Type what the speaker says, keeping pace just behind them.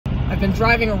been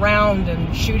driving around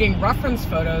and shooting reference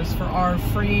photos for our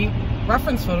free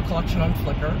reference photo collection on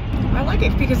Flickr. I like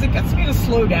it because it gets me to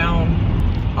slow down.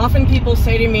 Often people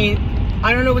say to me,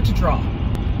 I don't know what to draw.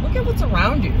 Look at what's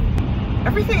around you.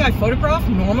 Everything I photograph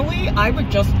normally, I would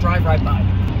just drive right by.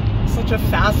 It's such a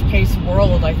fast-paced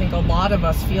world, I think a lot of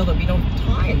us feel that we don't have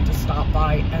time to stop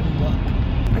by and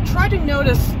look. I try to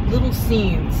notice little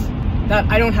scenes that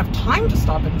I don't have time to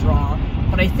stop and draw,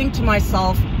 but I think to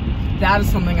myself, that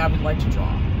is something I would like to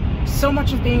draw. So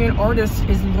much of being an artist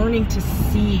is learning to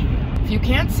see. If you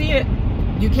can't see it,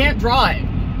 you can't draw it.